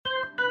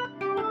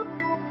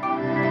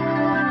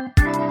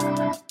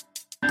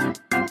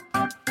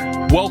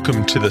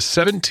Welcome to the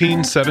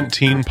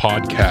 1717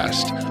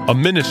 Podcast, a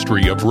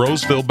ministry of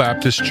Roseville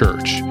Baptist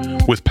Church,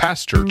 with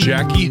Pastor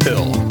Jackie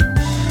Hill.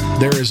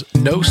 There is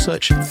no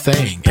such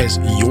thing as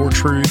your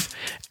truth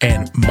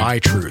and my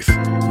truth.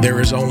 There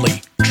is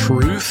only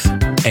truth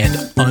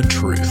and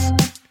untruth.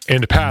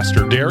 And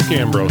Pastor Derek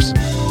Ambrose.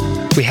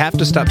 We have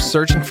to stop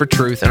searching for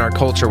truth in our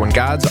culture when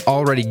God's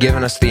already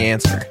given us the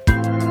answer.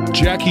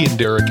 Jackie and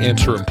Derek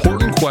answer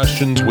important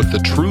questions with the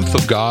truth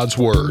of God's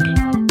Word.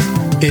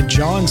 In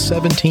John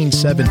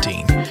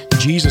 17:17,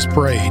 Jesus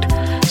prayed,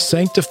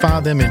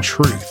 "Sanctify them in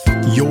truth.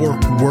 Your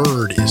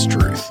word is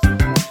truth."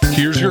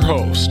 Here's your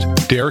host,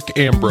 Derek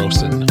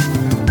Ambrosen.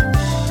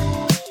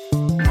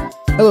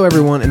 Hello,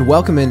 everyone, and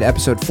welcome into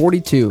episode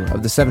 42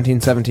 of the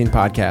 1717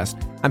 Podcast.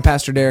 I'm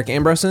Pastor Derek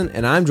Ambrosen,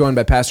 and I'm joined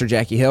by Pastor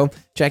Jackie Hill.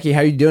 Jackie,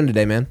 how are you doing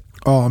today, man?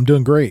 Oh, I'm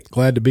doing great.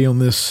 Glad to be on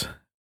this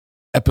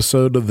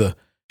episode of the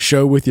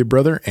show with you,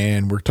 brother,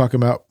 and we're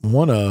talking about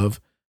one of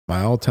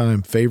my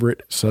all-time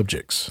favorite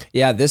subjects.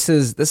 Yeah, this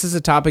is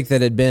a topic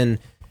that had been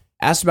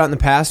asked about in the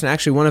past, and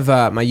actually one of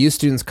my youth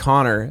students,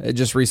 Connor,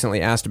 just recently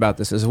asked about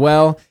this as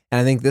well,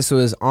 and I think this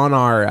was on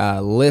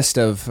our list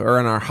of, or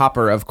on our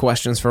hopper of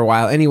questions for a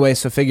while anyway,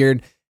 so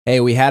figured,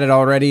 hey, we had it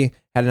already,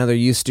 had another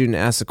youth student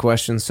ask the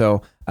question,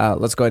 so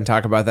let's go ahead and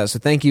talk about that. So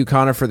thank you,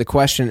 Connor, for the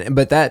question,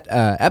 but that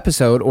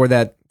episode, or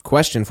that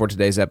question for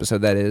today's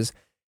episode, that is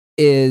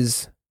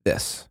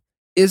this: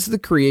 is the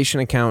creation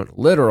account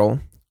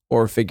literal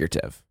or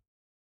figurative?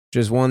 Which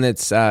is one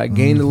that's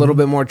gained a little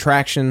bit more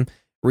traction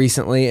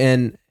recently,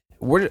 and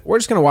we're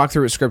just going to walk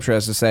through what Scripture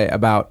has to say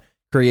about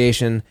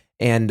creation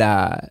and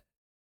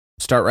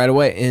start right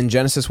away in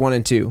Genesis 1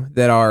 and 2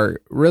 that are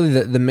really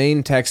the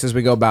main text as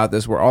we go about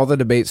this, where all the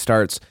debate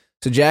starts.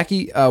 So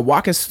Jackie,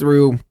 walk us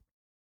through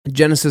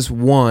Genesis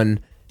 1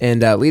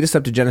 and lead us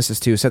up to Genesis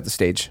 2. Set the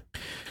stage.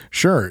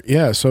 Sure,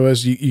 yeah. So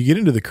as you get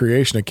into the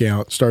creation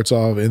account, it starts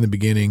off in the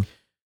beginning,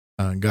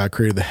 God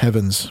created the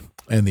heavens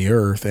and the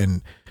earth,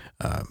 and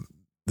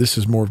this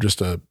is more of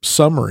just a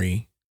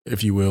summary,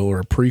 if you will, or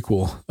a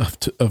prequel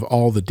of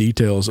all the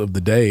details of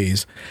the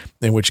days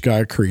in which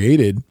God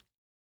created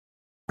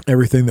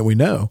everything that we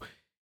know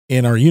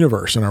in our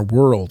universe, in our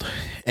world.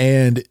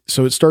 And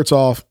so it starts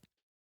off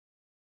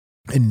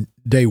in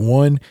day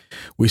one.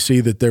 We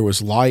see that there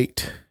was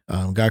light.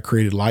 God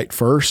created light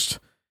first,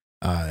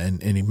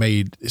 and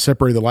he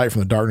separated the light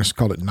from the darkness,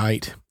 called it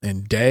night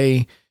and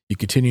day. You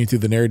continue through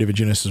the narrative of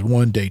Genesis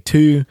 1, day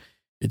 2.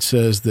 It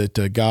says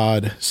that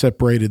God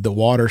separated the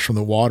waters from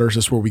the waters.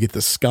 That's where we get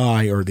the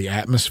sky or the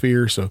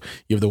atmosphere. So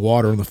you have the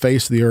water on the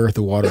face of the earth,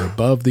 the water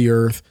above the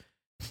earth.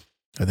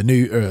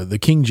 The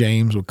King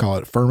James would call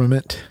it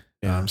firmament.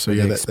 So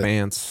the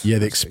expanse. The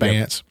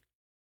expanse.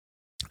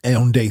 Yep. And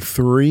on day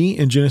 3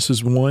 in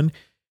Genesis 1,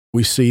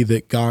 we see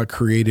that God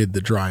created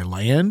the dry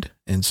land.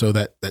 And so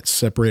that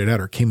separated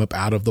out or came up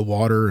out of the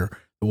water, or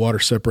the water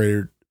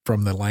separated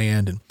from the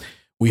land. And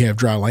we have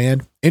dry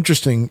land.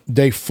 Interesting,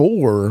 day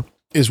 4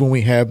 is when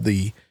we have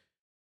the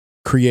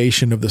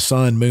creation of the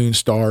sun, moon,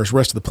 stars,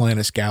 rest of the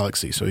planets,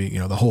 galaxy. So,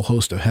 the whole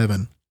host of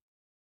heaven.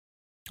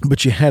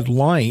 But you had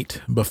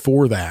light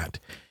before that.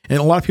 And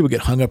a lot of people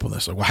get hung up on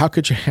this. Like, well, how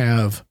could you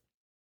have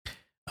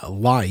a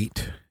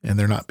light and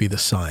there not be the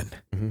sun?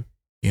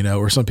 Mm-hmm.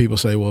 Or some people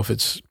say, well, if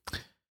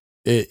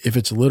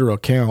it's a literal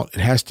count, it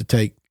has to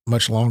take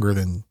much longer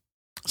than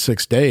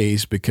 6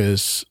 days,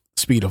 because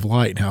speed of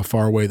light and how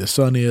far away the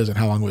sun is and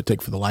how long it would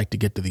take for the light to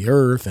get to the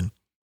earth and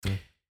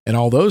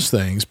all those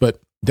things.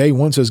 But day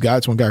 1 says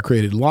that's when God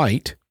created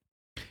light.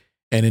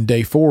 And in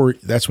day 4,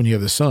 that's when you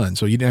have the sun.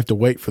 So you didn't have to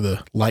wait for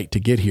the light to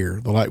get here.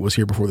 The light was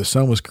here before the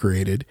sun was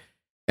created.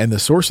 And the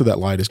source of that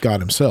light is God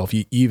himself.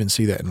 You even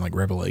see that in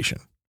Revelation,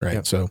 right?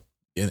 Yep. So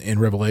in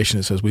Revelation,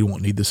 it says we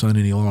won't need the sun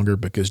any longer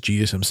because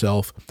Jesus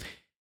himself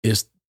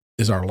is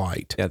our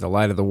light. Yeah, the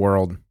light of the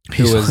world,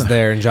 who was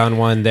there in John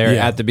 1 there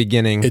at the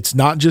beginning. It's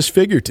not just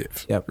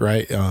figurative, yep.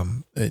 Right?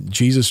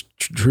 Jesus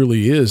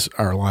truly is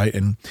our light.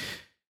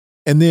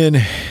 And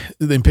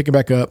then picking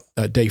back up,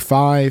 day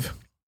 5,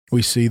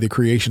 we see the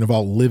creation of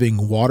all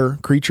living water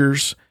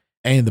creatures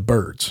and the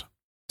birds.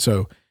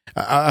 So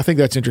I think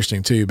that's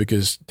interesting too,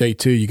 because day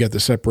 2, you got the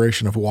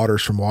separation of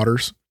waters from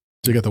waters.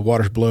 So you got the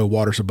waters below,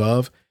 waters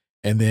above.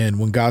 And then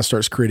when God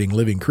starts creating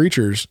living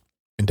creatures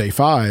in day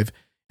 5,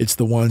 it's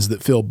the ones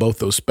that fill both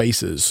those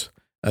spaces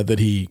that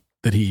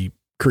he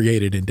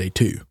created in day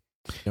 2.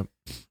 Yep.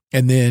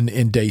 And then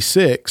in day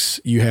 6,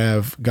 you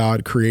have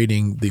God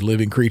creating the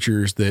living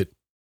creatures that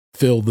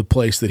fill the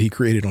place that he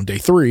created on day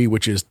 3,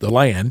 which is the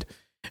land,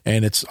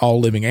 and it's all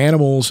living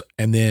animals.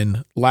 And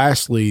then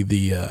lastly,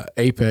 the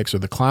apex or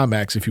the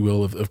climax, if you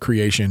will, of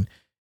creation,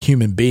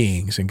 human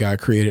beings, and God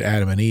created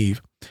Adam and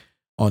Eve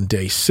on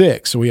day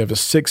 6. So we have a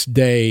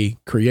 6-day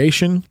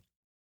creation,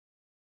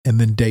 and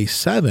then day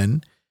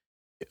 7,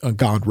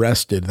 God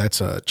rested.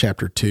 That's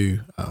chapter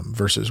 2,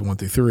 verses 1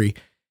 through 3.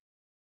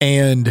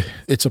 And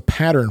it's a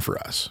pattern for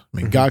us. I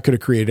mean, God could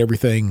have created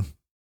everything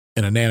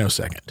in a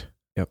nanosecond.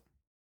 Yep.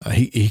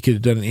 He could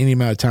have done it any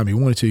amount of time he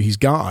wanted to. He's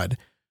God.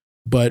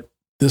 But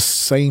this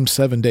same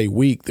 7-day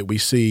week that we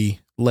see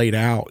laid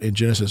out in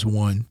Genesis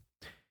 1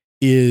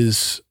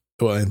 is,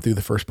 well, and through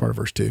the first part of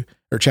verse 2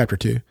 or chapter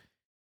 2,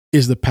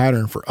 is the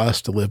pattern for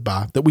us to live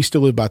by, that we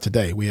still live by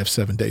today. We have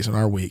 7 days in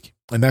our week,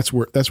 and that's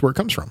where it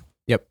comes from.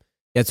 Yep.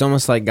 It's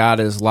almost like God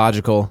is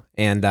logical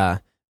and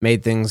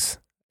made things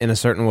in a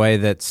certain way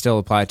that still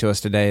apply to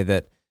us today,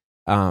 that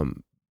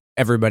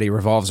everybody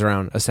revolves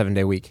around a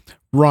 7-day week.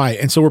 Right.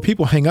 And so where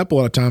people hang up a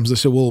lot of times, they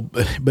say, well,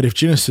 but if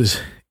Genesis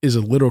is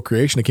a literal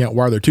creation account,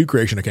 why are there 2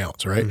 creation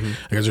accounts, right? Mm-hmm.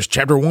 Because there's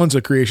chapter 1's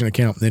a creation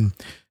account, and then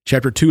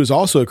chapter 2 is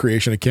also a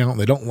creation account, and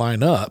they don't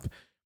line up.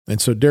 And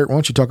so, Derek, why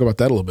don't you talk about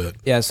that a little bit?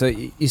 Yeah, so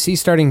you see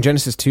starting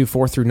Genesis 2,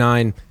 4 through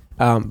 9,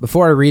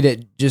 before I read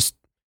it, just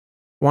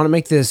want to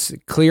make this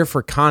clear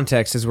for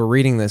context as we're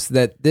reading this,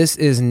 that this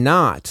is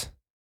not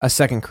a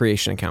second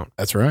creation account.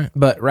 That's right.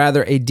 But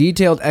rather a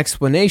detailed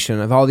explanation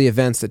of all the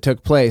events that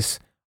took place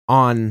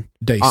on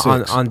day 6.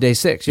 On day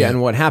 6, yeah,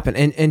 and what happened.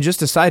 And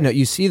just a side note,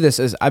 you see this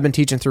as I've been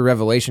teaching through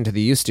Revelation to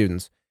the youth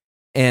students.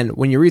 And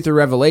when you read through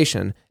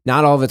Revelation,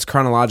 not all of it's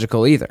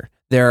chronological either.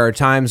 There are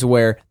times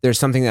where there's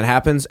something that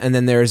happens, and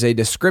then there's a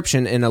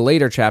description in a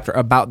later chapter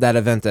about that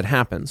event that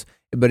happens.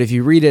 But if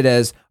you read it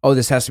as, oh,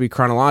 this has to be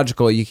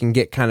chronological, you can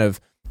get kind of,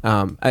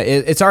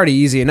 it's already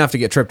easy enough to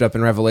get tripped up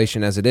in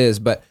Revelation as it is,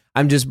 but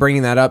I'm just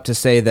bringing that up to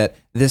say that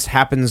this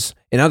happens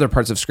in other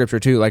parts of Scripture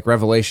too, like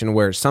Revelation,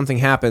 where something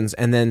happens,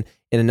 and then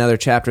in another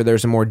chapter,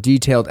 there's a more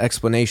detailed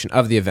explanation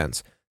of the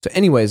events. So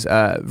anyways,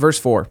 verse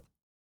 4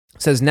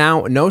 says,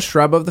 "Now no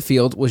shrub of the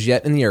field was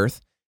yet in the earth,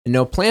 and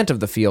no plant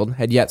of the field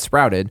had yet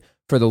sprouted,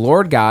 for the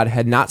Lord God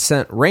had not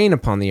sent rain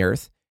upon the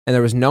earth, and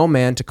there was no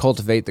man to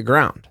cultivate the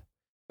ground.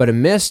 But a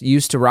mist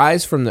used to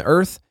rise from the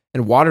earth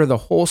and water the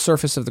whole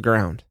surface of the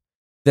ground.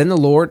 Then the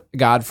Lord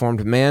God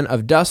formed man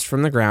of dust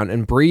from the ground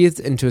and breathed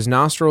into his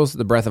nostrils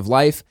the breath of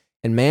life,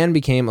 and man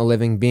became a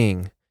living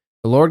being.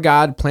 The Lord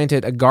God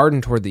planted a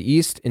garden toward the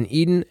east in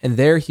Eden, and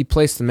there he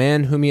placed the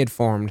man whom he had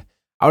formed.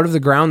 Out of the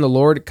ground the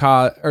Lord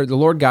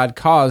God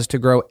caused to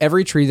grow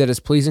every tree that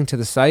is pleasing to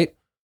the sight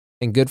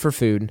and good for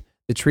food,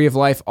 the tree of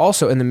life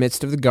also in the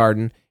midst of the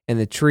garden, and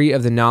the tree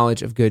of the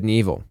knowledge of good and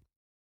evil."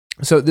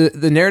 So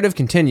the narrative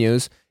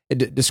continues,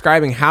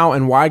 describing how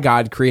and why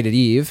God created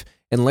Eve,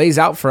 and lays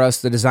out for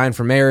us the design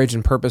for marriage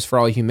and purpose for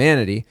all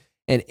humanity.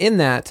 And in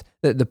that,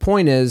 the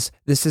point is,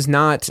 this is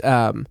not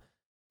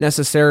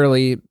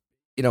necessarily,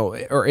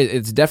 or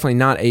it's definitely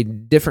not a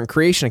different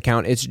creation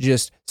account. It's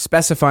just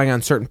specifying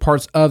on certain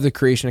parts of the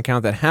creation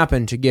account that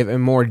happened to give a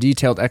more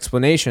detailed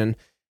explanation.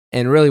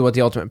 And really what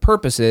the ultimate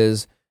purpose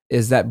is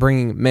that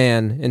bringing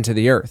man into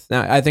the earth.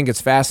 Now, I think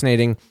it's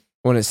fascinating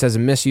when it says a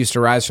mist used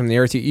to rise from the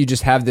earth. You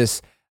just have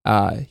this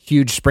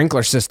huge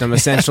sprinkler system,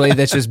 essentially,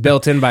 that's just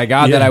built in by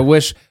God that I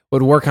wish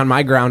would work on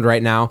my ground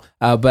right now.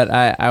 But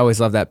I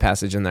always love that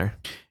passage in there.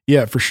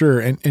 Yeah, for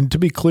sure. And to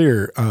be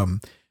clear,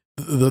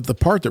 the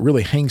part that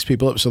really hangs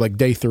people up, so like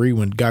day 3,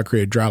 when God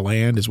created dry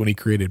land, is when he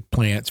created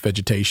plants,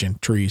 vegetation,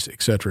 trees,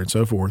 et cetera, and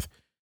so forth.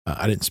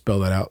 I didn't spell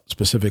that out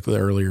specifically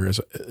earlier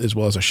as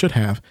well as I should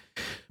have.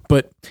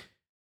 But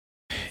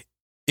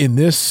in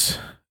this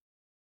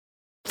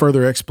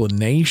further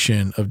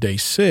explanation of day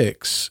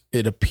 6,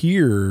 it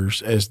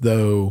appears as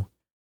though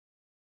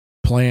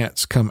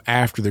plants come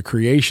after the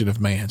creation of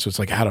man. So it's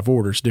like out of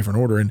order, it's a different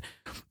order. And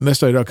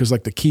that's because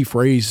like the key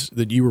phrase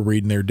that you were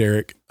reading there,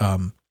 Derek,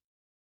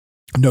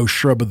 no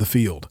shrub of the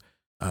field,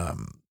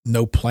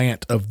 no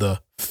plant of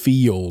the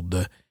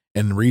field.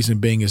 And the reason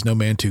being is no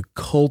man to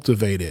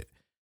cultivate it,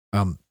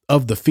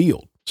 of the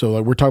field. So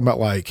like we're talking about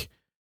like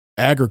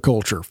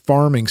agriculture,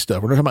 farming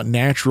stuff. We're not talking about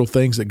natural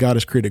things that God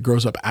has created,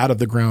 grows up out of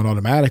the ground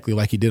automatically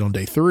like he did on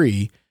day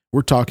 3.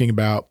 We're talking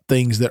about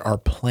things that are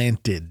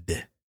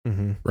planted,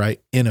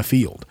 right, in a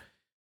field.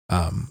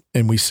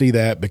 And we see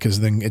that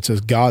because then it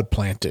says God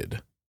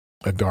planted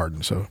a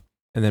garden. So,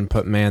 and then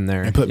put man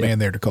there. And put man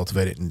there to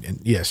cultivate it. And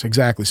yes,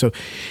 exactly. So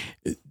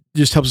it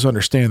just helps us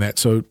understand that.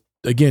 So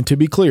again, to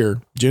be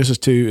clear, Genesis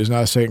 2 is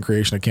not a second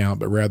creation account,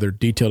 but rather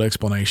detailed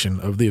explanation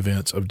of the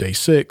events of day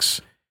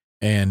 6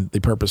 and the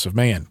purpose of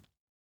man.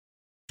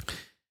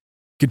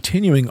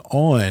 Continuing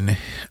on,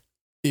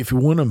 if you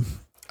want to,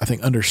 I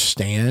think,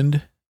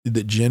 understand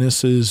that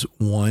Genesis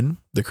 1,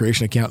 the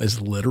creation account, is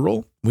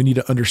literal, we need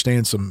to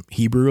understand some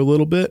Hebrew a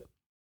little bit,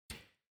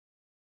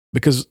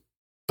 because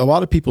a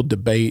lot of people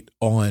debate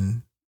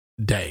on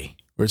day,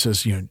 where it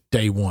says,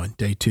 day 1,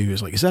 day 2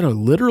 is like, is that a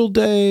literal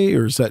day,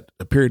 or is that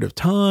a period of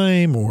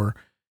time, or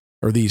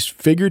are these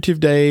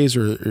figurative days,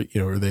 or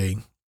are they,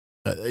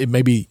 it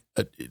may be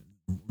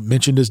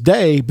mentioned as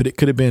day, but it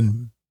could have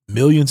been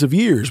millions of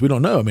years. We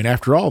don't know. I mean,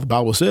 after all, the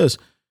Bible says,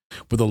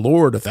 with the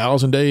Lord,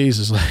 1,000 days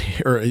is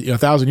like, or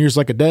 1,000 years is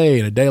like a day,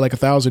 and a day like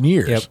 1,000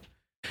 years. Yep.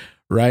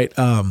 Right.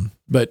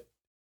 But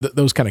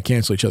those kind of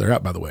cancel each other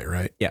out, by the way,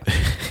 right? Yeah.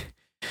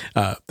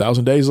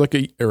 1,000 days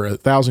or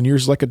 1,000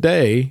 years is like a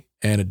day,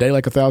 and a day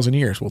like 1,000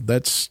 years. Well,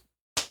 that's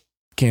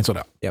canceled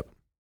out. Yep.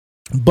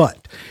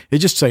 But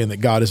it's just saying that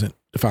God isn't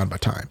defined by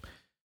time.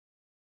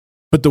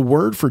 But the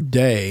word for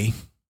day,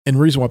 and the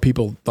reason why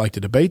people like to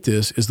debate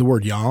this, is the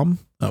word yom,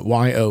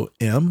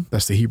 Y-O-M.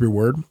 That's the Hebrew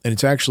word. And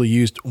it's actually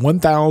used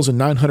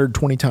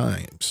 1,920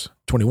 times,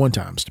 21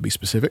 times to be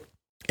specific.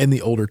 in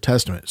the Older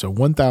Testament. So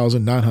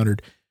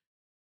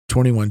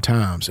 1,921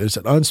 times. It's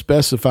an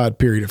unspecified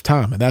period of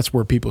time. And that's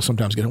where people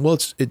sometimes get, well,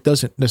 it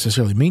doesn't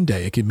necessarily mean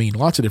day. It can mean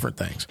lots of different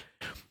things,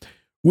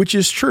 which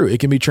is true. It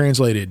can be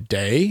translated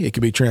day. It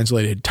can be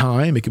translated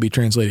time. It can be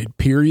translated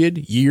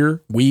period,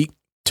 year, week,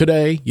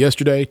 today,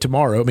 yesterday,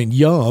 tomorrow. I mean,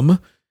 yom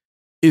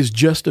is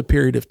just a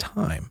period of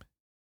time.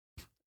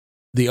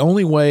 The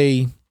only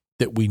way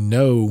that we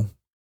know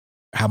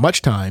how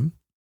much time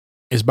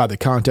is by the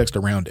context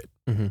around it.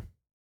 Mm-hmm.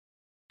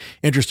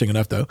 Interesting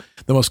enough, though,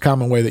 the most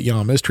common way that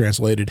yom is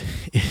translated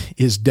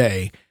is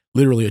day,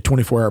 literally a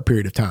 24-hour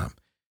period of time.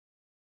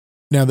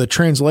 Now, the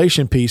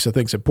translation piece I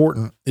think is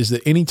important is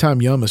that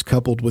anytime yom is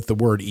coupled with the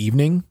word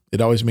evening, it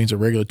always means a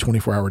regular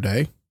 24-hour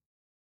day.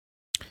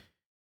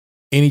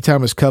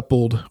 Anytime it's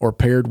coupled or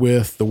paired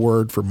with the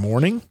word for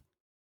morning,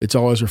 it's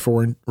always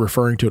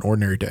referring to an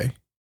ordinary day.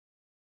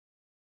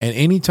 And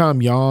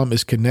anytime yom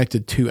is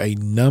connected to a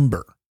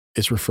number,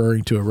 it's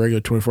referring to a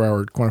regular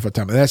 24-hour quantified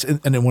time.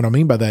 And what I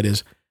mean by that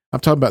is I'm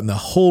talking about in the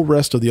whole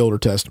rest of the Older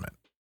Testament.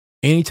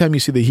 Anytime you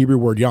see the Hebrew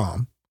word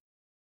yom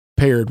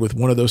paired with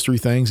one of those three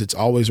things, it's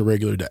always a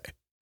regular day.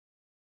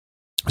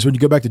 So when you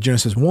go back to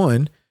Genesis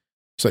 1,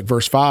 it's like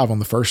verse 5 on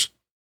the first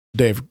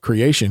day of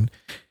creation,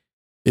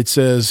 it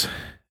says,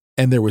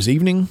 and there was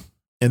evening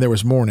and there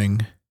was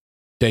morning,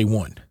 day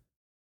one.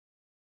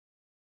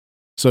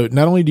 So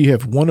not only do you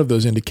have one of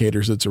those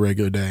indicators that's a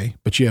regular day,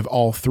 but you have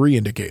all three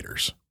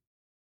indicators.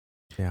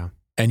 Yeah.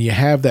 And you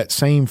have that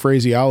same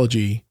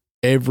phraseology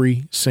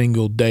every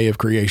single day of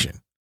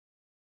creation.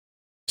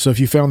 So if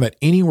you found that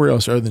anywhere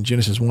else other than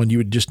Genesis 1, you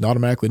would just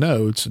automatically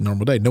know it's a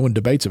normal day. No one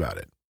debates about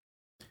it.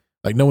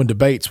 Like no one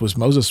debates, was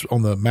Moses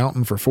on the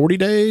mountain for 40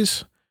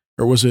 days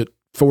or was it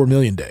 4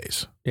 million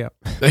days? Yeah.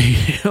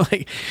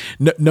 Like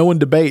no one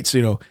debates,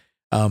 the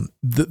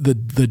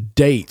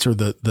dates or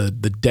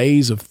the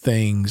days of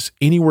things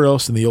anywhere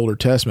else in the Older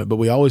Testament, but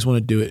we always want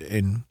to do it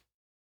in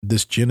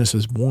this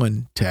Genesis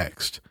 1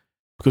 text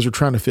because we're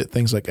trying to fit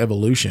things like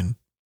evolution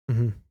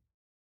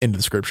into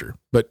the scripture.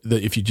 But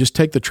if you just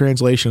take the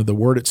translation of the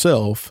word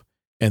itself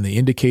and the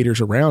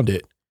indicators around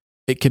it,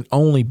 it can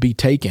only be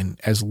taken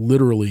as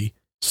literally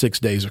 6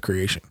 days of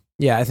creation.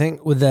 Yeah, I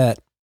think with that,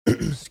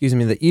 excuse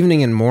me, the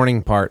evening and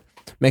morning part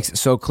makes it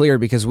so clear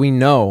because we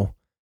know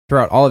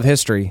throughout all of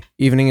history,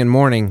 evening and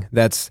morning,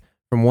 that's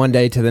from one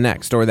day to the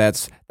next, or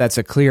that's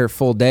a clear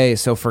full day.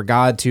 So for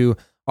God to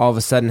all of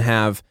a sudden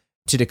have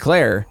to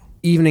declare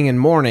evening and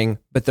morning,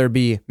 but there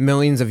be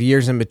millions of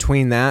years in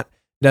between that,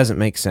 doesn't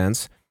make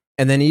sense.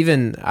 And then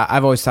even,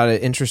 I've always thought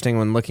it interesting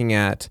when looking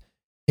at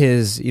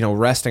his,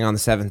 resting on the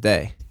seventh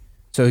day.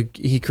 So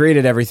he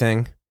created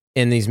everything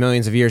in these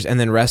millions of years and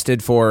then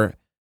rested for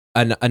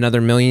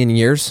another million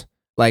years.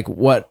 Like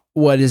what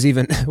is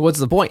even, what's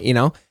the point,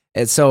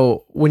 And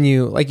so when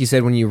you, like you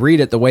said, when you read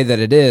it the way that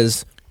it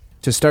is,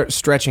 to start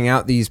stretching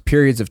out these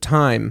periods of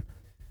time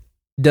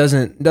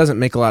doesn't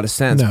make a lot of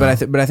sense. No.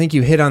 But I think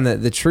you hit on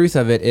the truth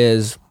of it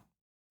is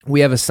we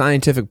have a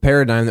scientific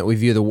paradigm that we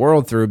view the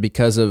world through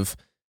because of,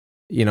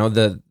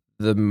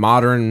 the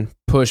modern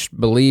push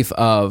belief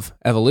of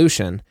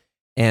evolution.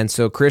 And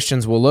so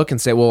Christians will look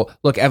and say, well,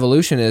 look,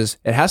 evolution it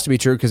has to be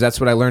true because that's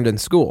what I learned in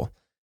school.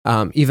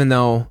 Even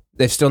though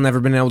they've still never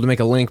been able to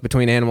make a link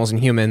between animals and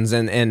humans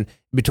and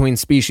between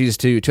species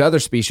to other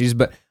species.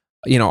 But,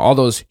 all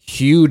those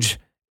huge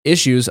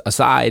issues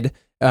aside,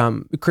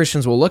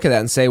 Christians will look at that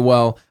and say,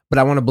 well, but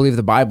I want to believe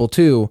the Bible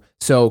too.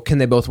 So can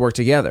they both work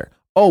together?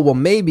 Oh, well,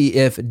 maybe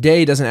if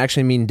day doesn't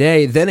actually mean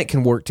day, then it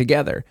can work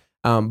together.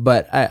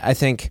 But I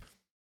think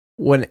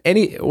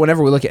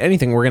whenever we look at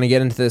anything, we're going to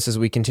get into this as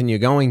we continue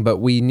going, but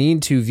we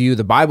need to view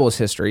the Bible as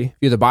history,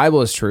 view the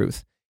Bible as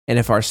truth. And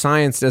if our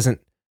science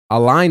doesn't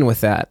align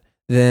with that,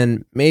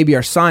 then maybe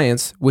our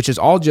science, which is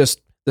all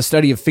just the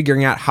study of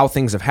figuring out how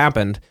things have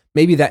happened,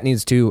 maybe that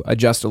needs to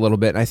adjust a little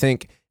bit. And I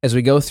think as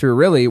we go through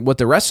really what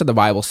the rest of the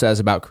Bible says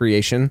about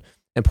creation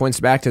and points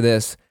back to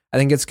this, I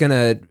think it's going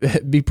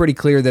to be pretty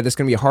clear that it's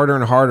going to be harder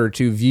and harder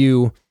to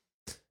view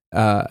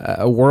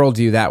a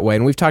worldview that way.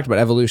 And we've talked about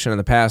evolution in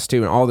the past too,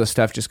 and all this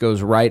stuff just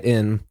goes right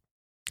in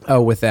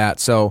with that.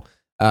 So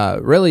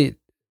really,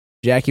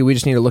 Jackie, we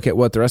just need to look at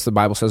what the rest of the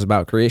Bible says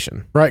about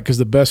creation. Right, because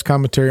the best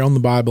commentary on the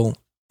Bible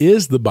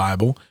is the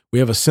Bible. We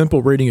have a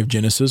simple reading of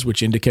Genesis,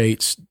 which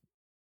indicates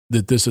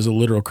that this is a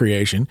literal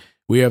creation.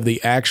 We have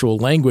the actual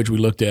language we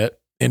looked at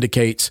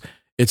indicates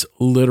it's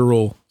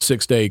literal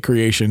 6-day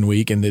creation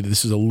week and that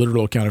this is a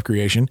literal account of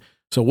creation.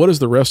 So what does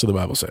the rest of the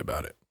Bible say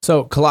about it?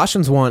 So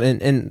Colossians 1,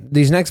 and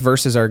these next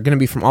verses are going to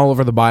be from all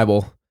over the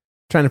Bible,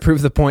 trying to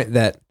prove the point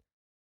that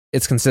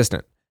it's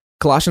consistent.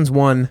 Colossians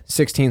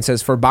 1:16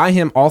 says, "For by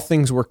him all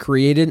things were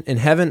created in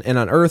heaven and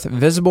on earth,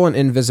 visible and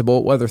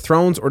invisible, whether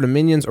thrones or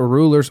dominions or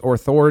rulers or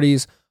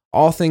authorities,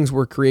 all things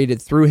were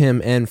created through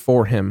him and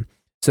for him."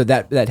 So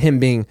that him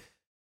being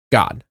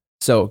God.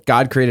 So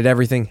God created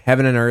everything,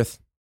 heaven and earth,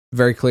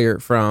 very clear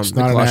from the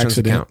Colossians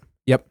account.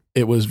 Yep.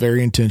 It was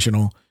very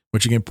intentional,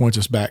 which again points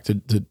us back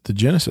to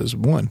Genesis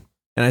 1.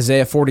 And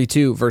Isaiah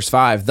 42, verse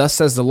 5, thus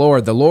says the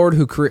Lord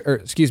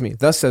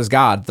thus says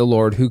God, the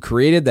Lord, who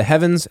created the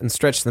heavens and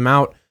stretched them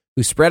out,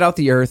 who spread out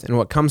the earth and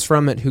what comes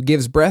from it, who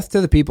gives breath to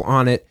the people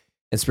on it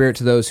and spirit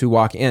to those who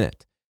walk in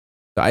it.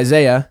 So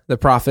Isaiah, the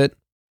prophet,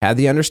 had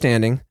the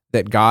understanding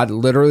that God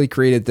literally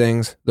created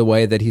things the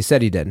way that he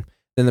said he did.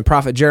 Then the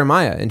prophet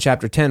Jeremiah in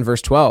chapter 10,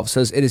 verse 12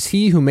 says, it is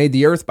he who made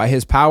the earth by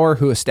his power,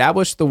 who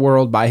established the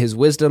world by his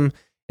wisdom,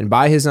 and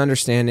by his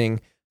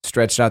understanding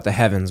stretched out the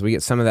heavens. We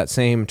get some of that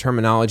same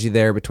terminology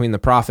there between the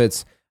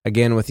prophets,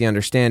 again with the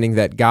understanding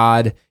that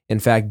God, in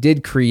fact,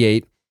 did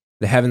create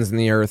the heavens and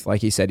the earth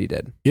like he said he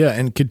did. Yeah,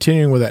 and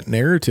continuing with that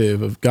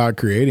narrative of God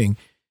creating,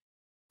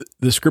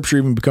 the scripture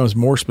even becomes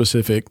more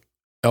specific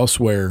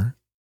elsewhere,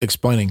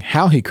 explaining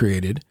how he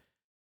created.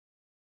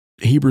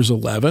 Hebrews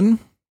 11,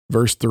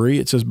 verse 3,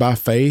 it says, by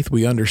faith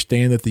we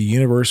understand that the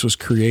universe was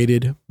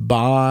created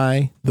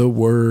by the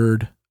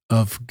word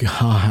of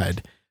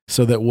God,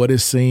 so that what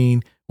is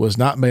seen was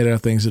not made out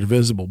of things that are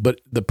visible. But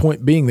the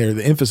point being there,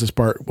 the emphasis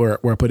part where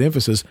I put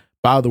emphasis,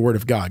 by the word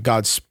of God.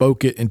 God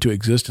spoke it into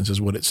existence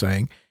is what it's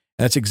saying.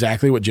 And that's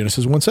exactly what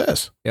Genesis 1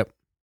 says. Yep.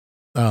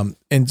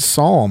 In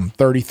Psalm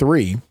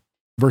 33,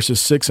 verses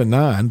 6 and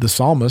 9, the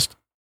psalmist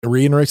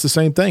reiterates the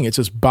same thing. It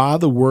says, by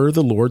the word of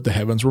the Lord the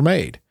heavens were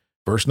made.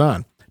 Verse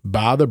 9,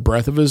 by the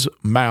breath of his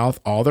mouth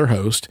all their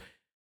host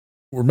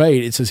were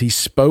made. It says he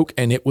spoke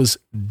and it was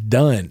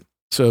done.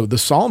 So the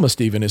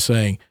psalmist even is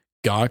saying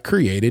God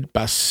created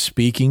by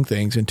speaking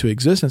things into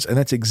existence. And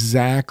that's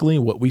exactly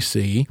what we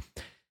see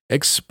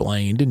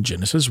explained in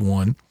Genesis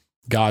 1.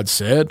 God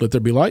said, let there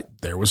be light.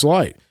 There was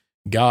light.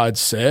 God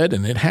said,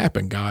 and it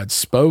happened. God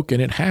spoke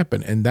and it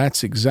happened. And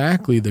that's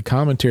exactly the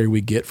commentary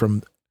we get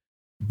from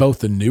both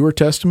the Newer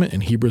Testament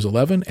in Hebrews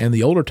 11 and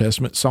the Older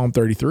Testament, Psalm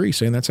 33,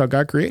 saying that's how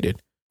God created.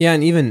 Yeah,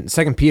 and even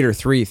 2 Peter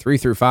 3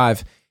 through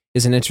 5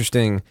 is an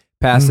interesting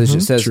passage.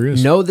 It says,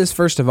 know this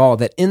first of all,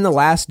 that in the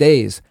last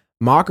days,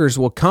 mockers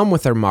will come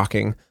with their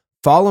mocking,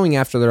 following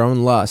after their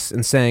own lusts,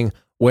 and saying,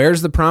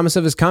 where's the promise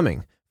of his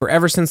coming? For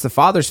ever since the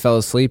fathers fell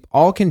asleep,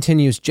 all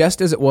continues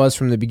just as it was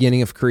from the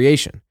beginning of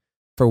creation.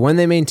 For when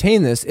they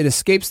maintain this, it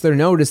escapes their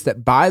notice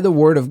that by the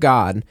word of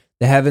God,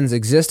 the heavens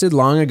existed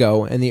long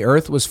ago, and the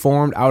earth was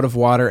formed out of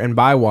water and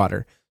by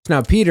water. So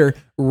now Peter,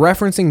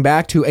 referencing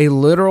back to a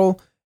literal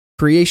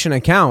creation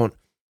account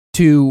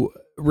to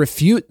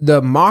refute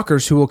the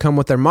mockers who will come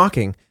with their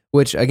mocking,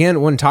 which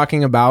again, when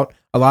talking about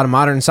a lot of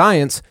modern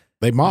science,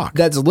 they mock.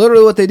 That's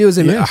literally what they do. Is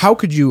how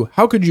could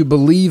you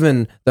believe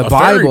in the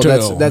Bible?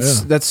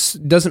 That's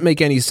doesn't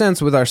make any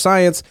sense with our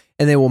science,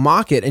 and they will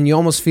mock it. And you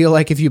almost feel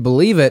like if you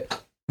believe it,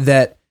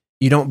 that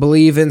you don't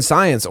believe in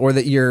science, or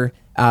that you're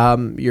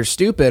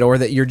stupid, or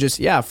that you're just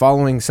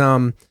following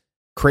some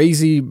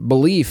crazy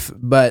belief.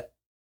 But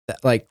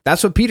like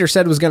that's what Peter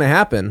said was going to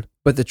happen.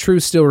 But the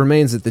truth still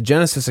remains that the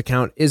Genesis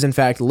account is in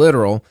fact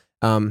literal.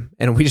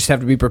 And we just have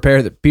to be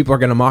prepared that people are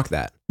going to mock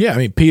that. Yeah, I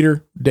mean,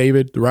 Peter,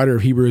 David, the writer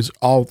of Hebrews,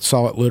 all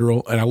saw it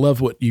literal. And I love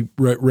what you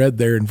read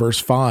there in verse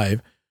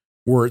 5,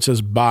 where it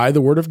says, by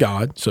the word of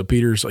God. So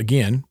Peter's,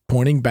 again,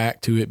 pointing back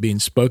to it being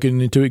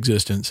spoken into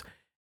existence.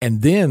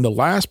 And then the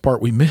last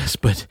part we missed,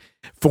 but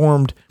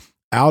formed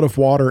out of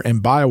water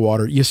and by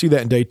water. You see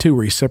that in day 2,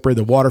 where he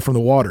separated the water from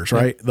the waters,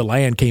 right? Yeah. The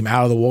land came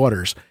out of the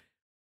waters.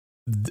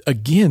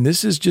 Again,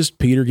 this is just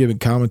Peter giving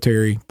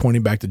commentary,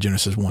 pointing back to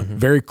Genesis 1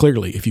 very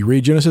clearly. If you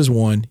read Genesis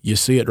 1, you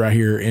see it right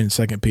here in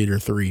 2 Peter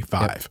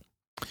 3:5.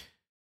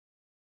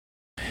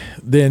 Yep.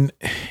 Then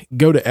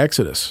go to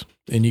Exodus,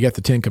 and you got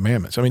the 10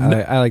 Commandments. I mean,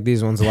 I like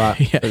these ones a lot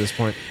at this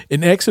point.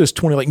 In Exodus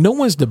 20, like no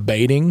one's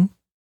debating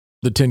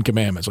the 10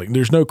 Commandments. Like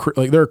there's no,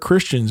 like there are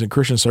Christians in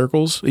Christian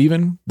circles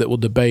even that will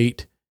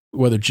debate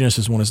whether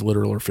Genesis 1 is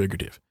literal or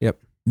figurative. Yep.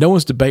 No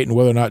one's debating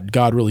whether or not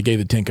God really gave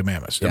the 10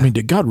 Commandments. Yeah. I mean,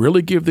 did God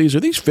really give these? Are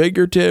these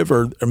figurative?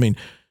 Or, I mean,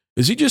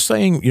 is he just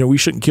saying, we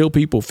shouldn't kill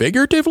people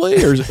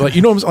figuratively? Or is it like,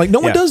 what I'm saying? Like, no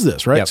one does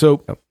this, right? Yep.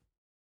 So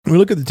we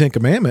look at the 10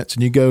 Commandments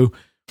and you go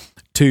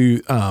to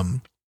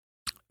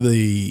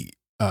the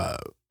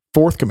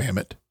fourth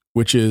commandment,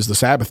 which is the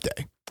Sabbath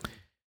day.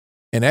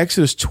 In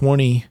Exodus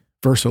 20,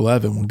 verse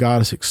 11, when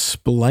God is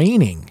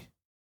explaining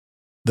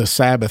the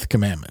Sabbath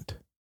commandment,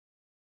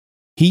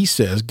 he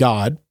says,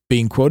 God,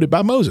 being quoted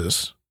by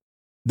Moses,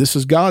 this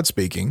is God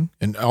speaking,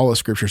 and all the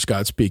scripture is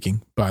God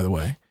speaking, by the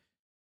way.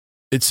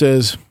 It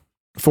says,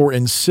 for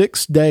in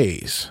 6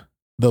 days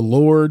the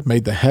Lord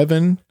made the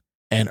heaven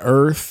and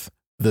earth,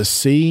 the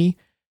sea,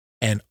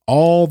 and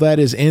all that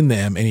is in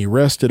them, and he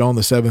rested on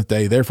the seventh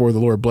day. Therefore the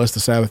Lord blessed the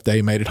Sabbath day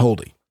and made it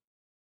holy.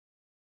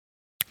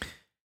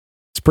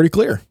 It's pretty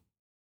clear.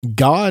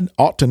 God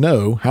ought to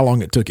know how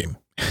long it took him.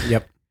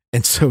 Yep.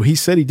 And so he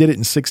said he did it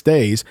in 6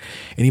 days,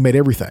 and he made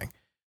everything.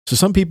 So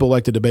some people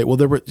like to debate, well,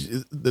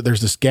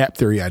 there's this gap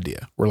theory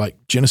idea where like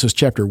Genesis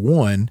chapter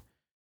 1,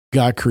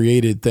 God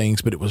created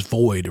things, but it was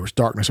void. There was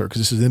darkness. Because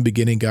this is in the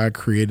beginning, God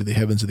created the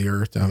heavens and the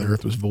earth. Now the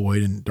earth was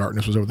void and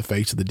darkness was over the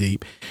face of the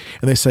deep.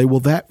 And they say, well,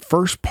 that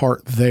first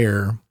part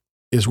there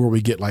is where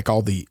we get like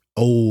all the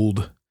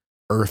old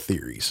earth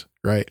theories,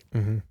 right?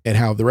 Mm-hmm. And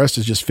how the rest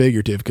is just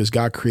figurative because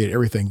God created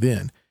everything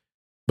then.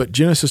 But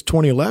Genesis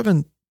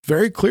 20:11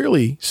 very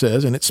clearly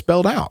says, and it's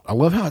spelled out. I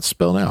love how it's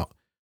spelled out.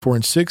 For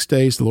in 6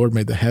 days the Lord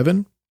made the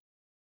heaven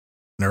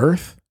and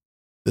earth,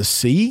 the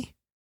sea,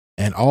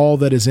 and all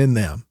that is in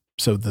them.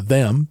 So the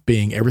them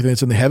being everything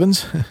that's in the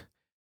heavens and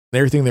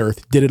everything in the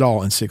earth, did it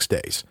all in 6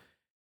 days.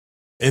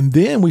 And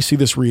then we see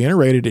this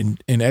reiterated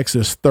in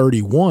Exodus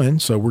 31.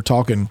 So we're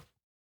talking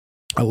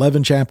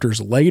 11 chapters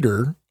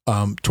later,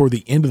 toward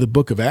the end of the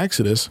book of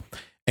Exodus.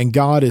 And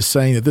God is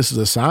saying that this is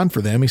a sign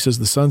for them. He says,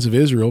 the sons of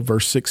Israel,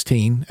 verse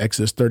 16,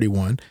 Exodus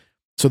 31.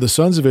 So the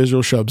sons of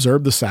Israel shall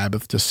observe the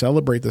Sabbath to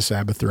celebrate the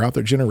Sabbath throughout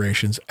their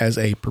generations as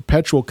a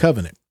perpetual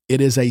covenant.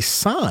 It is a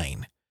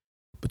sign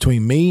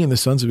between me and the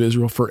sons of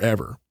Israel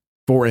forever.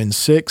 For in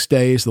 6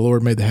 days the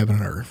Lord made the heaven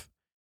and earth.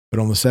 But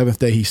on the seventh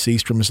day he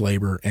ceased from his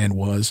labor and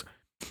was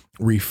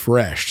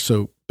refreshed.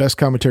 So best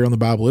commentary on the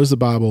Bible is the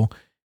Bible.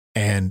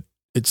 And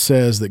it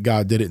says that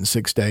God did it in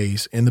 6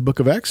 days. In the book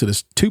of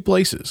Exodus, 2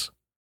 places,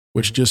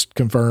 which just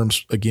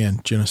confirms,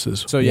 again,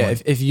 Genesis. So yeah, 1.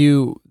 if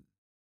you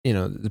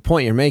the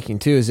point you're making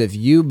too is if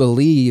you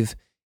believe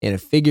in a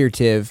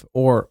figurative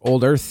or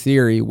old earth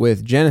theory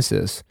with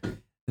Genesis,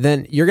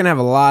 then you're going to have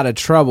a lot of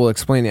trouble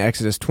explaining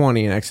Exodus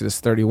 20 and Exodus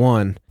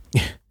 31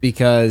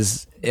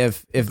 because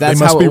if that's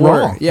how it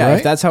worked, right?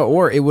 If that's how it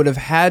worked, it would have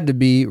had to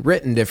be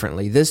written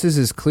differently. This is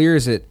as clear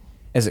as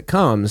it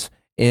comes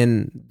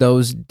in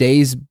those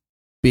days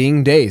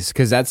being days,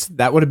 because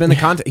that would have been the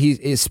context. He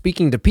is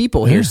speaking to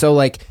people here, so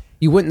like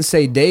you wouldn't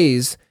say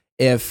days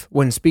if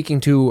when speaking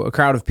to a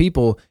crowd of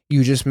people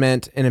you just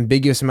meant an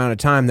ambiguous amount of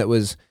time that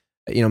was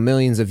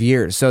millions of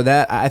years. So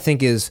that I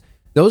think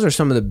those are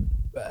some of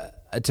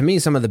the to me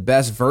some of the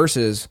best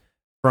verses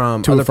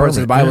from other parts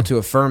of the Bible to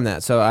affirm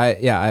that. So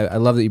I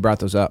love that you brought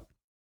those up.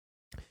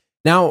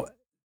 Now,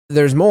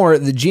 there's more.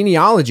 The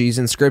genealogies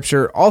in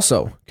Scripture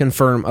also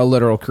confirm a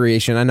literal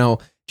creation. I know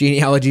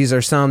genealogies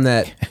are some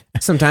that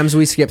sometimes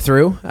we skip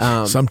through.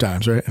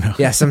 Sometimes, right? No.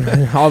 Yeah,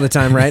 all the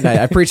time, right?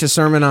 I preached a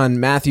sermon on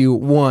Matthew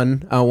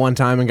 1 one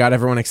time and got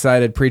everyone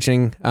excited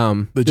preaching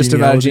just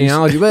about a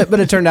genealogy, but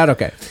it turned out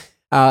okay.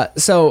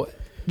 So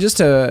just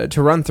to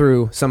run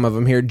through some of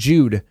them here,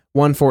 Jude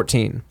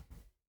 1:14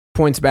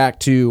 points back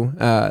to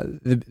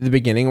the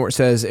beginning where it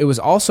says, "It was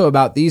also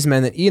about these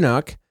men that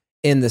Enoch,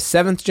 in the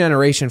 7th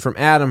generation from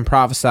Adam,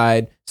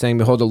 prophesied, saying,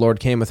 Behold, the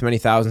Lord came with many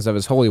thousands of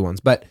his holy ones."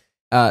 But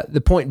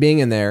the point being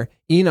in there,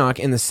 Enoch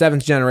in the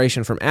 7th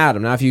generation from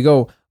Adam. Now, if you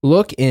go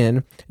look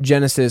in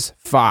Genesis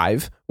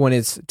 5, when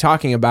it's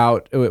talking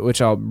about,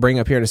 which I'll bring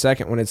up here in a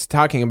second, when it's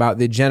talking about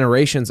the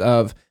generations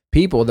of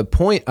people, the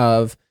point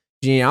of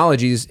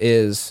genealogies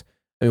is,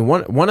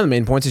 one of the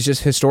main points is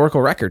just historical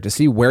record to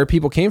see where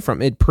people came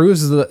from. It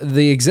proves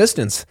the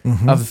existence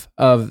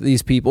of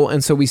these people.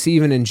 And so we see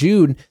even in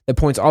Jude that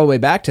points all the way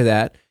back to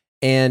that.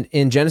 And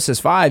in Genesis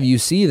 5, you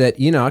see that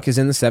Enoch is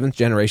in the 7th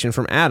generation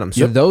from Adam.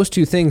 So those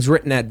two things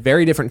written at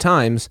very different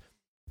times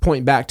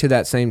point back to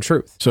that same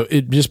truth. So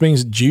it just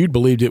means Jude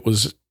believed it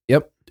was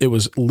it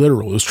was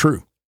literal, it was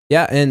true.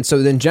 Yeah, and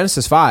so then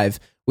Genesis 5,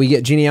 we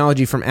get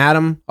genealogy from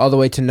Adam all the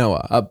way to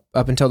Noah,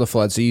 up until the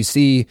flood. So you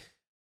see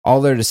all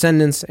their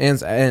descendants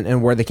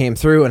and where they came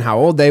through and how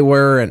old they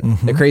were and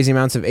the crazy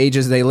amounts of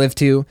ages they lived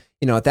to,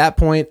 at that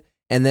point.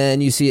 And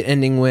then you see it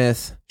ending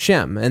with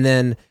Shem. And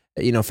then,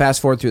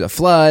 fast forward through the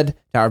flood,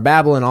 Tower of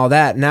Babel and all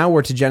that. Now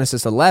we're to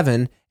Genesis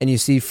 11 and you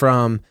see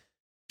from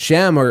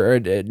Shem or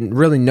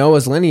really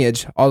Noah's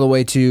lineage all the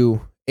way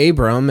to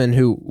Abram and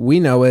who we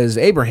know as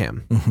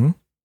Abraham.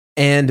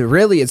 And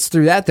really it's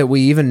through that we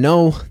even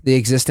know the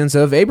existence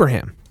of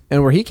Abraham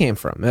and where he came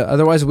from.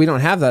 Otherwise, we don't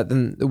have that,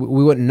 then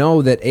we wouldn't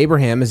know that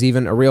Abraham is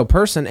even a real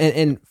person.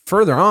 And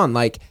further on,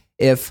 like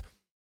if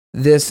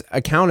this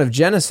account of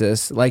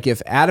Genesis, like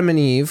if Adam and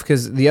Eve,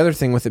 because the other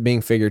thing with it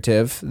being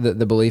figurative,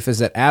 the belief is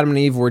that Adam and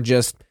Eve were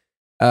just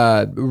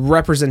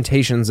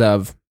representations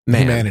of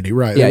man. Humanity,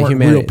 right. Yeah, they weren't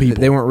humanity. real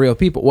people. They weren't real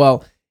people.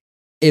 Well,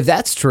 if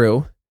that's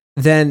true,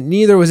 then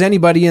neither was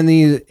anybody in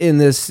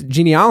this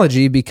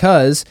genealogy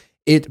because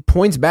it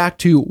points back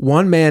to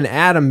one man,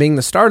 Adam, being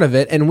the start of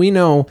it. And we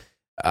know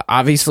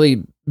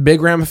obviously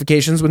big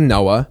ramifications with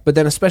Noah, but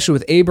then especially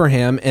with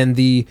Abraham and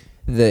the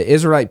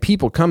Israelite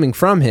people coming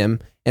from him,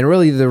 and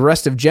really the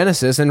rest of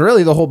Genesis and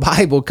really the whole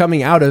Bible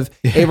coming out of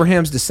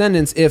Abraham's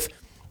descendants. If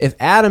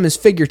Adam is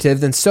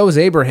figurative, then so is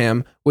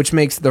Abraham, which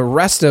makes the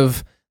rest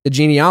of the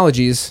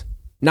genealogies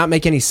not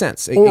make any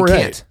sense. It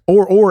can't.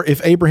 Or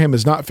if Abraham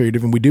is not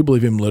figurative, and we do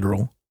believe him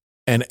literal,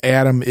 and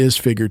Adam is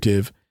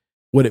figurative,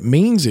 what it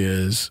means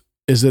is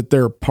that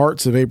there are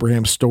parts of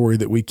Abraham's story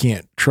that we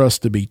can't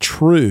trust to be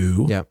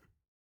true. Yep.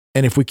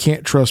 And if we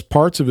can't trust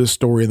parts of his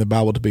story in the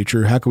Bible to be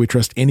true, how can we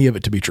trust any of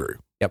it to be true?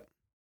 Yep.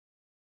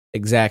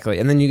 Exactly.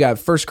 And then you got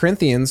 1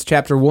 Corinthians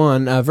chapter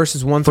 1,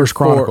 verses 1 through 4.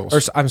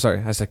 Chronicles. I'm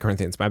sorry, I said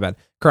Corinthians, my bad.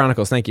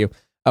 Chronicles, thank you.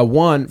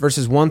 1,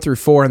 verses 1 through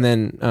 4, and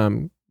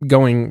then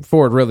going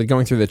forward, really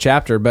going through the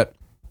chapter. But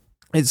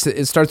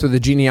it starts with the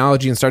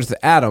genealogy and starts with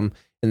Adam,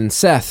 and then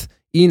Seth,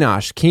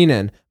 Enosh,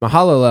 Kenan,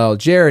 Mahalalel,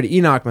 Jared,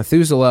 Enoch,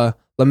 Methuselah,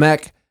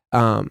 Lamech,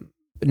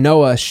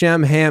 Noah,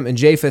 Shem, Ham, and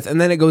Japheth. And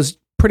then it goes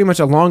pretty much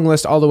a long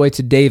list all the way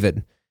to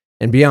David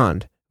and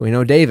beyond. We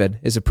know David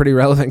is a pretty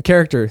relevant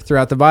character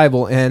throughout the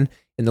Bible and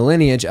in the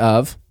lineage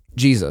of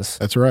Jesus.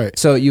 That's right.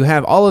 So you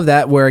have all of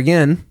that where,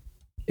 again,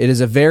 it is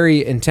a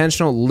very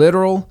intentional,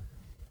 literal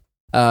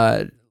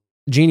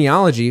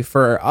genealogy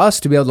for us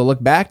to be able to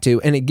look back to,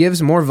 and it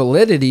gives more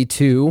validity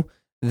to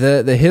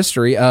the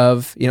history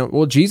of,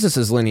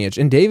 Jesus' lineage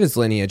and David's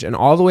lineage, and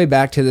all the way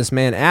back to this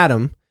man,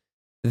 Adam,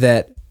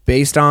 that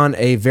based on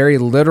a very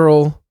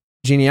literal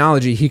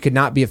genealogy, he could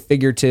not be a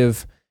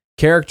figurative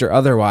character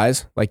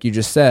otherwise, like you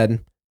just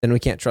said, then we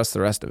can't trust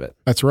the rest of it.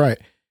 That's right.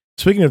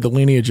 Speaking of the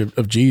lineage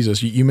of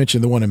Jesus, you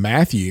mentioned the one in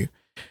Matthew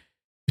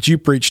that you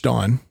preached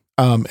on,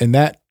 and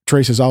that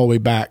traces all the way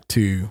back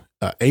to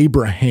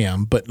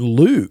Abraham, but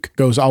Luke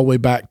goes all the way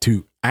back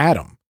to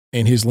Adam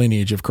and his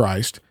lineage of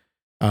Christ.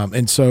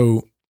 And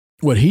so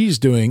what he's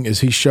doing is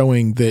he's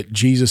showing that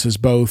Jesus is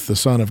both the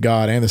Son of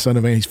God and the Son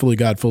of Man. He's fully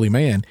God, fully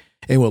man.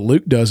 And what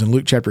Luke does in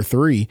Luke chapter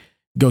 3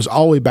 goes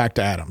all the way back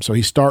to Adam. So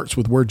he starts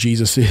with where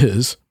Jesus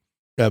is,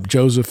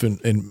 Joseph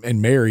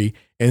and Mary,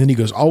 and then he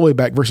goes all the way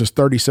back, verses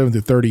 37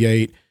 through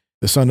 38,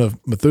 the son of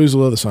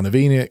Methuselah, the son of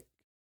Enoch.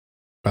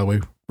 By the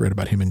way, read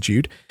about him in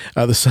Jude.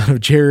 The son of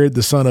Jared,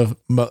 the son of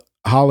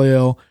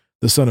Hallel,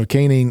 the son of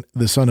Canaan,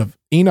 the son of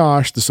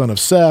Enosh, the son of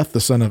Seth, the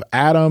son of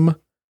Adam,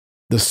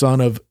 the son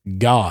of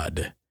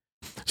God.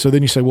 So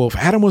then you say, well, if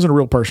Adam wasn't a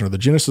real person, or the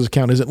Genesis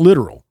account isn't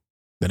literal,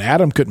 then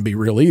Adam couldn't be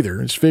real either.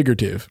 It's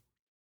figurative.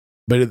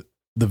 But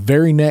the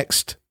very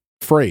next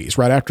phrase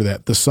right after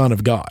that, the son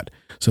of God.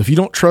 So if you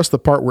don't trust the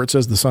part where it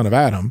says the son of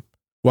Adam,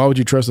 why would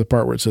you trust the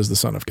part where it says the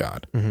son of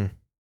God? Mm-hmm.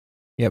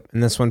 Yep.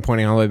 And this one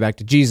pointing all the way back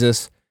to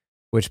Jesus,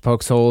 which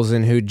pokes holes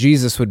in who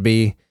Jesus would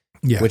be,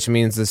 which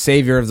means the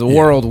savior of the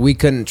world we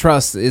couldn't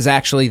trust is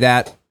actually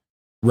that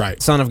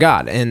son of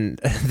God. And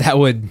that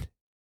would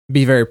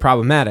be very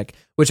problematic,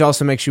 which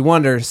also makes you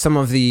wonder, some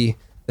of the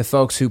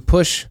folks who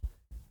push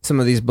some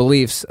of these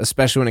beliefs,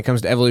 especially when it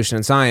comes to evolution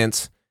and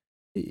science,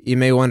 you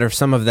may wonder if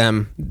some of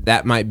them,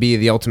 that might be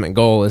the ultimate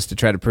goal, is to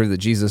try to prove that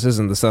Jesus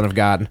isn't the Son of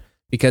God.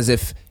 Because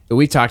if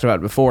we talked about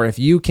it before, if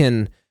you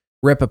can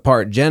rip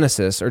apart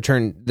Genesis or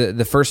turn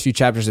the first few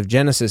chapters of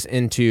Genesis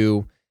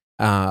into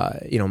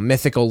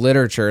mythical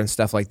literature and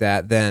stuff like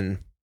that, then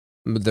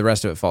the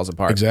rest of it falls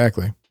apart.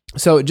 Exactly.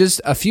 So just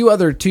a few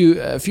other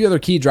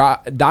key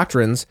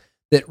doctrines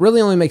that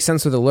really only make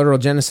sense with the literal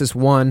Genesis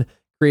 1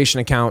 creation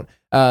account.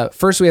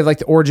 First, we have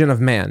the origin of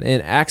man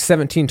in Acts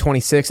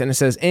 17:26, and it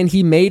says, "And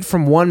he made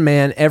from one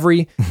man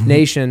every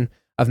nation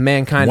of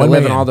mankind to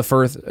live in all the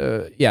earth,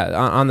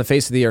 on the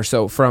face of the earth."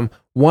 So from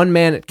one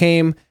man it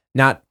came,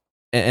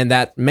 and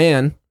that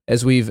man,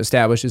 as we've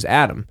established, is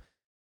Adam.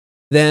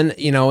 Then,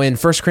 in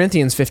 1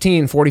 Corinthians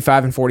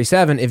 15:45 and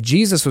 47, if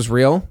Jesus was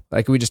real,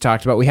 like we just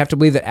talked about, we have to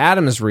believe that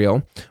Adam is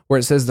real, where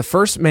it says the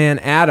first man,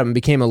 Adam,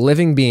 became a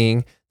living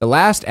being. The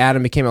last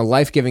Adam became a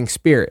life-giving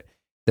spirit.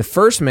 The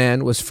first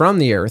man was from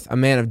the earth, a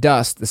man of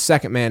dust. The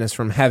second man is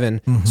from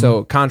heaven. Mm-hmm.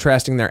 So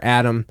contrasting there,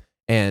 Adam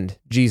and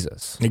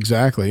Jesus.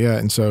 Exactly, yeah.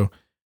 And so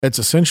it's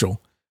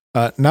essential.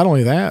 Not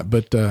only that,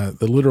 but the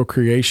literal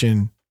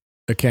creation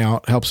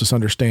account helps us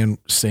understand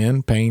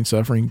sin, pain,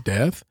 suffering,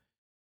 death,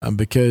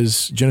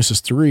 because Genesis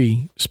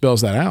 3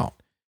 spells that out.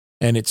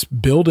 And it's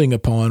building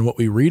upon what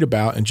we read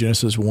about in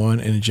Genesis 1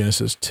 and in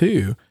Genesis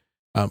 2,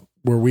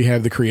 where we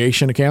have the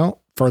creation account,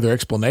 further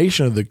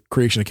explanation of the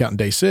creation account in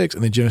day 6,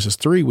 and then Genesis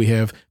 3, we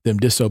have them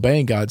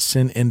disobeying God,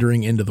 sin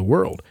entering into the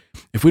world.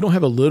 If we don't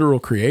have a literal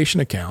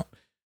creation account,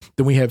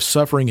 then we have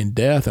suffering and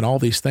death and all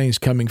these things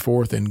coming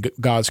forth in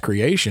God's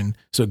creation,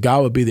 so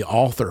God would be the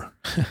author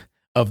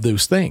of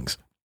those things.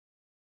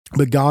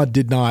 But God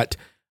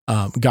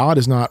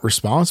is not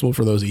responsible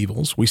for those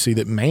evils. We see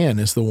that man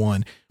is the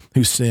one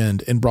who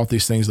sinned and brought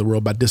these things to the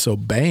world by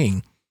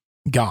disobeying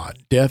God.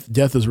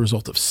 Death is a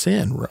result of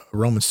sin,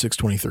 Romans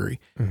 6:23.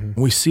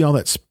 Mm-hmm. We see all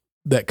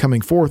that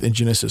coming forth in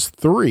Genesis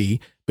 3,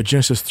 but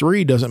Genesis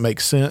 3 doesn't make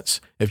sense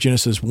if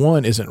Genesis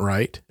 1 isn't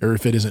right, or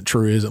if it isn't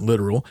true, it isn't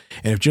literal.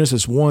 And if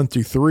Genesis 1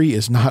 through 3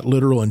 is not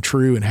literal and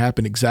true and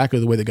happened exactly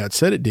the way that God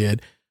said it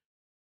did,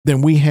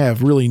 then we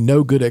have really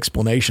no good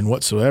explanation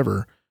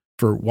whatsoever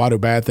for why do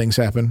bad things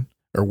happen,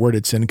 or where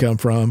did sin come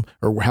from,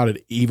 or how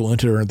did evil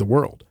enter the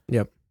world.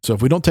 Yep. So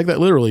if we don't take that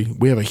literally,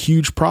 we have a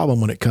huge problem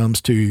when it comes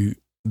to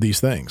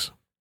these things.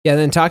 Yeah,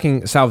 then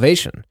talking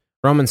salvation,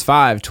 Romans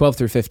 5:12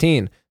 through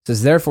 15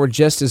 says, "Therefore,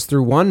 just as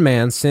through one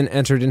man sin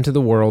entered into the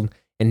world,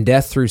 and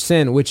death through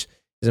sin," which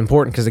is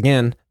important because,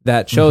 again,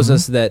 that shows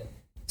us that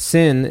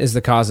sin is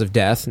the cause of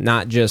death,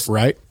 not just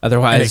right.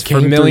 Otherwise, for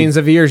millions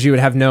of years, you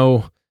would have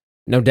no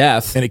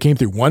death. And it came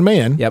through one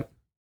man. Yep.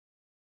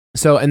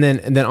 So, and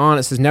then on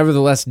it says,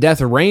 "Nevertheless,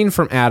 death reigned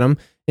from Adam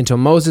until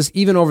Moses,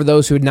 even over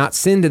those who had not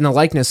sinned in the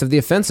likeness of the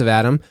offense of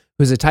Adam,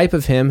 who is a type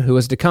of him who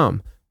was to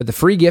come. But the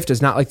free gift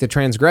is not like the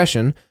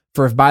transgression,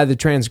 for if by the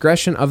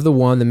transgression of the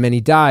one the many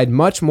died,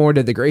 much more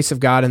did the grace of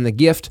God and the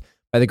gift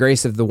by the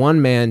grace of the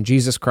one man,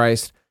 Jesus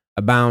Christ,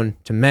 abound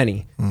to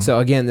many." So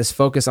again, this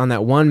focus on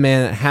that one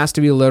man, it has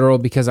to be literal,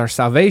 because our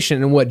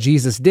salvation and what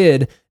Jesus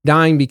did,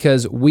 dying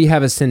because we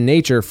have a sin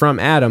nature from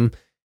Adam,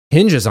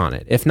 hinges on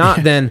it. If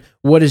not, then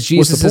what is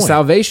Jesus' point?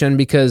 salvation?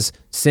 Because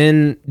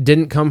sin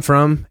didn't come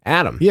from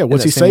Adam. Yeah,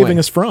 what's he saving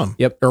us from?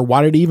 Yep. Or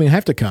why did he even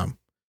have to come?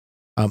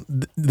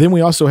 Then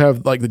we also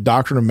have like the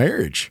doctrine of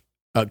marriage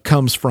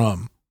comes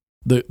from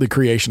the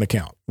creation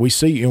account. We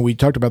see, and we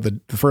talked about the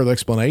further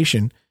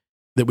explanation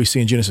that we see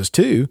in Genesis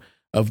 2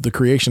 of the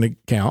creation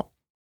account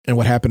and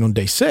what happened on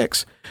day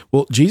 6.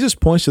 Well, Jesus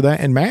points to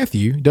that in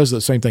Matthew, does the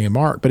same thing in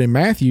Mark, but in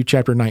Matthew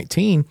chapter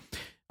 19,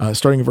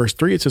 starting in verse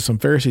 3, it says, some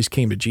Pharisees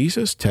came to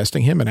Jesus,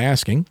 testing him and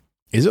asking,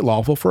 is it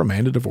lawful for a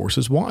man to divorce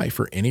his wife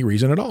for any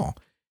reason at all?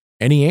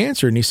 And he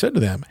answered and he said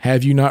to them,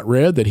 have you not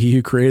read that he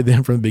who created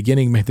them from the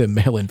beginning made them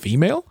male and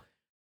female?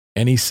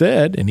 And he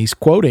said, and he's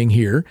quoting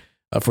here,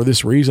 for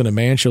this reason, a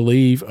man shall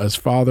leave his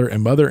father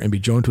and mother and be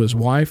joined to his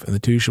wife, and the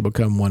two shall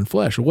become one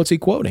flesh. Well, what's he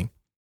quoting?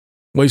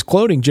 Well, he's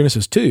quoting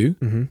Genesis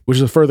 2, which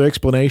is a further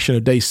explanation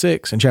of day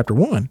 6 in chapter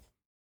 1.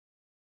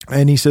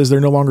 And he says,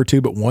 they're no longer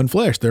two, but one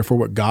flesh. Therefore,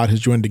 what God has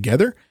joined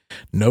together,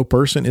 no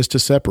person is to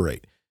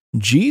separate.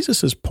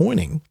 Jesus is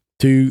pointing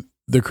to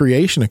the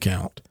creation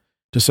account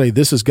to say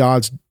this is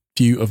God's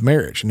view of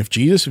marriage. And if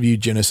Jesus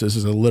viewed Genesis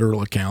as a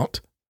literal account,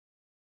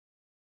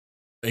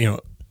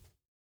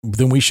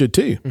 then we should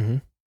too.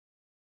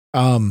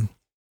 Not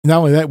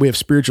only that, we have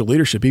spiritual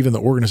leadership, even the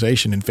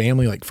organization and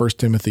family, like 1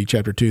 Timothy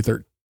chapter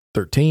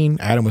 2:13.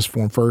 Adam was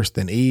formed first,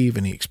 then Eve,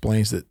 and he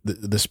explains that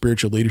the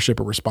spiritual leadership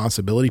or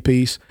responsibility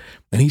piece.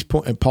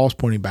 And Paul's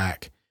pointing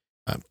back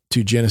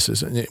to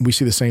Genesis, and we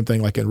see the same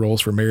thing like in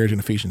roles for marriage in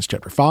Ephesians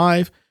chapter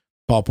 5.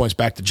 Paul points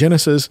back to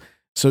Genesis.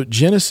 So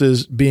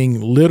Genesis being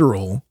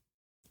literal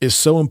is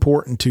so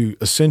important to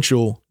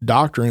essential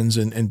doctrines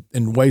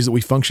and ways that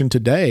we function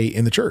today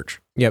in the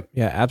church. Yep.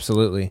 Yeah,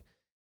 absolutely.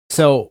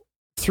 So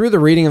through the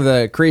reading of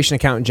the creation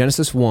account in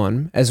Genesis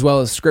 1, as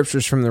well as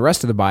scriptures from the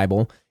rest of the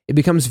Bible, it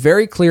becomes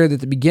very clear that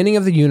the beginning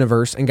of the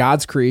universe and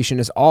God's creation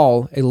is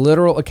all a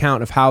literal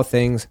account of how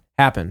things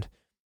happened.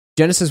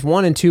 Genesis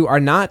 1 and 2 are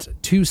not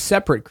two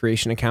separate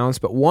creation accounts,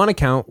 but one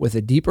account with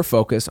a deeper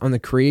focus on the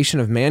creation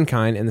of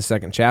mankind in the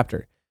second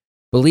chapter.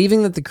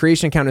 Believing that the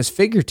creation account is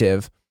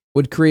figurative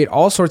would create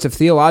all sorts of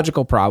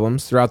theological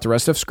problems throughout the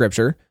rest of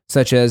Scripture,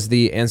 such as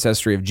the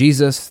ancestry of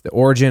Jesus, the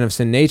origin of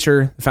sin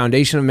nature, the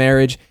foundation of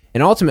marriage,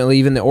 and ultimately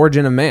even the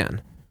origin of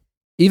man.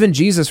 Even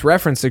Jesus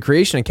referenced the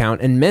creation account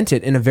and meant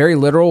it in a very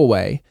literal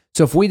way.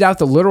 So if we doubt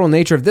the literal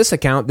nature of this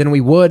account, then we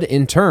would,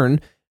 in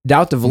turn,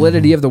 doubt the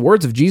validity of the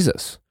words of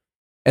Jesus.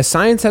 As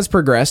science has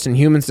progressed and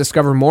humans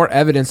discover more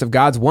evidence of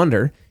God's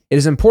wonder, it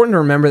is important to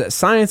remember that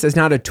science is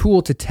not a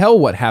tool to tell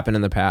what happened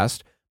in the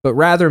past, but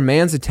rather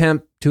man's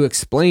attempt to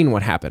explain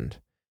what happened.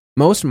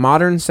 Most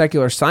modern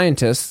secular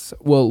scientists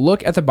will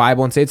look at the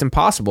Bible and say it's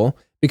impossible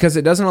because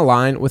it doesn't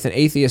align with an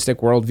atheistic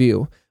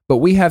worldview. But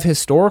we have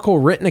historical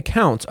written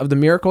accounts of the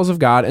miracles of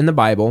God in the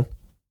Bible,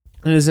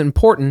 and it is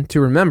important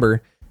to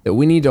remember that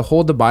we need to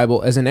hold the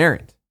Bible as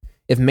inerrant.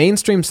 If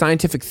mainstream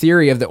scientific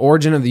theory of the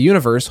origin of the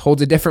universe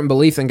holds a different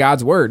belief than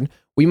God's word,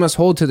 we must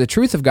hold to the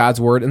truth of God's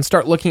word and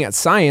start looking at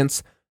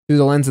science through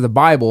the lens of the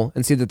Bible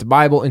and see that the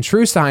Bible and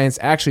true science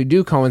actually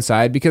do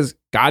coincide because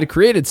God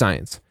created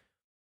science.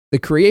 The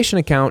creation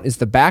account is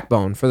the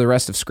backbone for the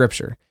rest of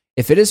Scripture.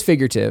 If it is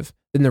figurative,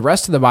 then the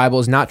rest of the Bible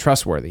is not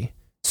trustworthy.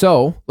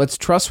 So let's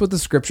trust what the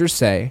Scriptures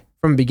say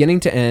from beginning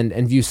to end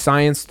and view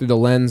science through the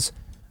lens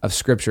of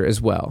Scripture as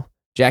well.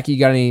 Jackie, you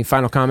got any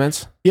final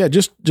comments? Yeah,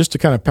 just to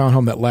kind of pound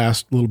home that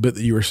last little bit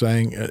that you were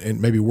saying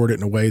and maybe word it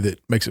in a way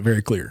that makes it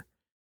very clear.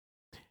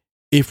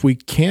 If we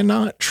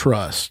cannot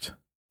trust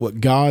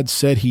what God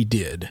said he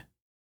did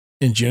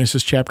in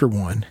Genesis chapter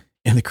 1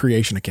 in the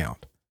creation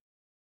account,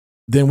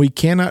 then we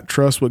cannot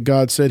trust what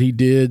God said he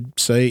did,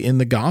 say, in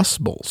the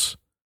Gospels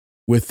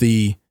with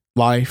the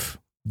life,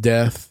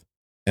 death,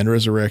 and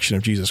resurrection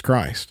of Jesus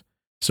Christ.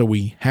 So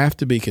we have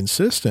to be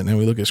consistent and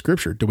we look at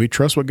Scripture. Do we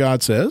trust what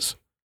God says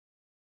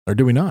or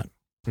do we not?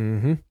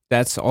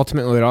 That's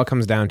ultimately what it all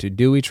comes down to.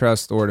 Do we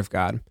trust the Word of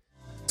God?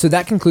 So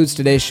that concludes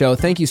today's show.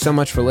 Thank you so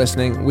much for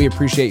listening. We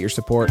appreciate your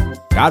support.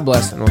 God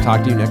bless, and we'll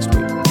talk to you next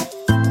week.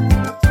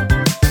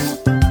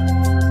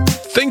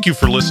 Thank you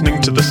for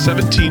listening to the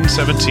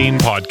 1717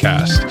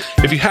 podcast.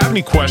 If you have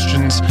any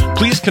questions,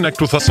 please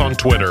connect with us on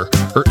Twitter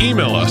or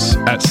email us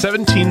at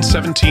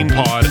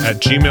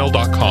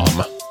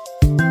 1717pod@gmail.com.